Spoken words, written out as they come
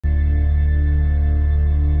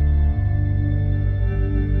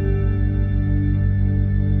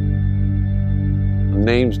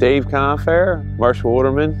name's Dave CONFAIR, commercial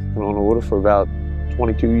waterman. Been on the water for about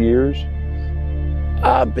 22 years.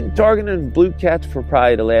 I've been targeting blue cats for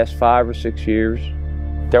probably the last 5 or 6 years.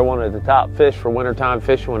 They're one of the top fish for wintertime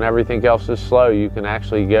fishing when everything else is slow. You can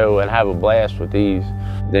actually go and have a blast with these.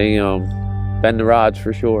 They bend the rods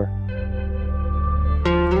for sure.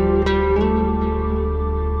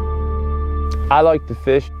 I like to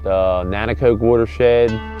fish the Nanticoke watershed,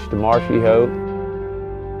 the Marshy Hope.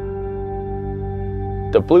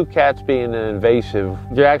 The blue cats being invasive,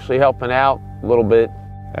 you're actually helping out a little bit.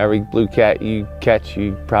 Every blue cat you catch,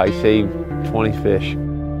 you probably save 20 fish.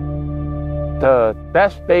 The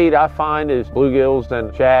best bait I find is bluegills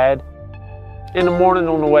and shad. In the morning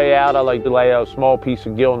on the way out, I like to lay out a small piece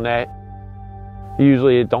of gill net.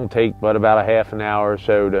 Usually it don't take but about a half an hour or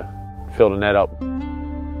so to fill the net up.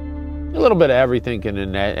 A little bit of everything in the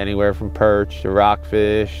net, anywhere from perch to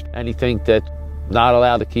rockfish. Anything that's not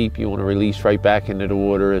allowed to keep, you want to release right back into the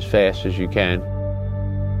water as fast as you can.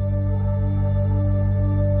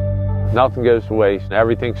 Nothing goes to waste.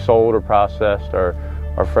 Everything's sold or processed or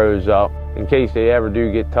froze up. In case they ever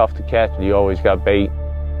do get tough to catch, you always got bait.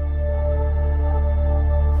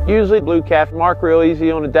 Usually blue cat mark real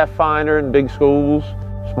easy on a depth finder in big schools.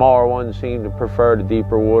 Smaller ones seem to prefer the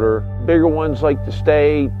deeper water. Bigger ones like to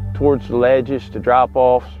stay towards the ledges to drop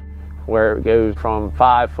offs, where it goes from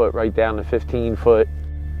 5 foot right down to 15 foot.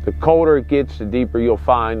 The colder it gets, the deeper you'll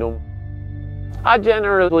find them. I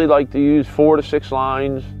generally like to use 4 to 6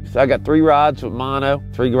 lines. I got 3 rods with mono,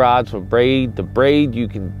 3 rods with braid. The braid, you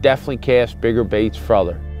can definitely cast bigger baits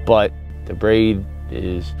further, but the braid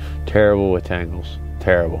is terrible with tangles,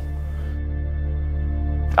 terrible.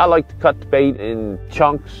 I like to cut the bait in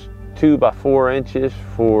chunks, 2 by 4 inches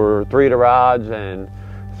for 3 of the rods, and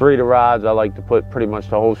 3 of the rods I like to put pretty much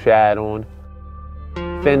the whole shad on.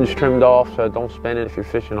 Fins trimmed off so don't spin it if you're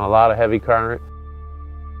fishing a lot of heavy current.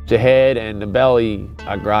 The head and the belly,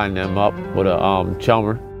 I grind them up with a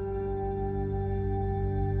chummer.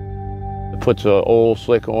 It puts an oil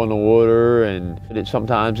slick on the water, and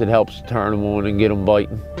sometimes it helps turn them on and get them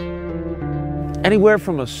biting. Anywhere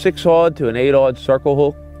from a 6-aught to an 8-aught circle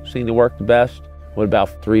hook seem to work the best, with about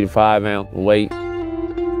 3 to 5 ounce weight.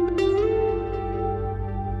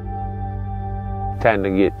 Tend to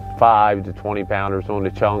get 5 to 20 pounders on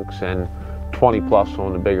the chunks and 20 plus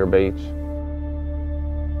on the bigger baits.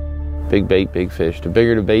 Big bait, big fish. The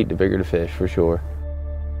bigger the bait, the bigger the fish, for sure.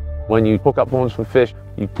 When you hook up on some fish,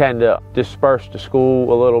 you tend to disperse the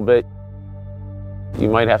school a little bit. You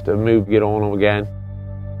might have to move, get on them again.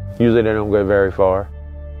 Usually they don't go very far.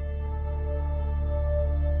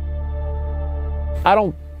 I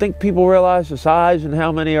don't think people realize the size and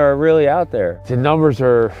how many are really out there. The numbers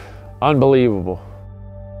are unbelievable.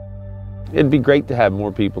 It'd be great to have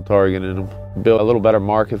more people targeting them, build a little better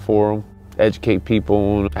market for them, educate people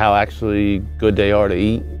on how actually good they are to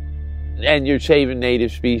eat. And you're saving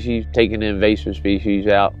native species, taking the invasive species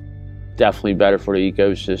out. Definitely better for the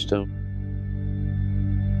ecosystem.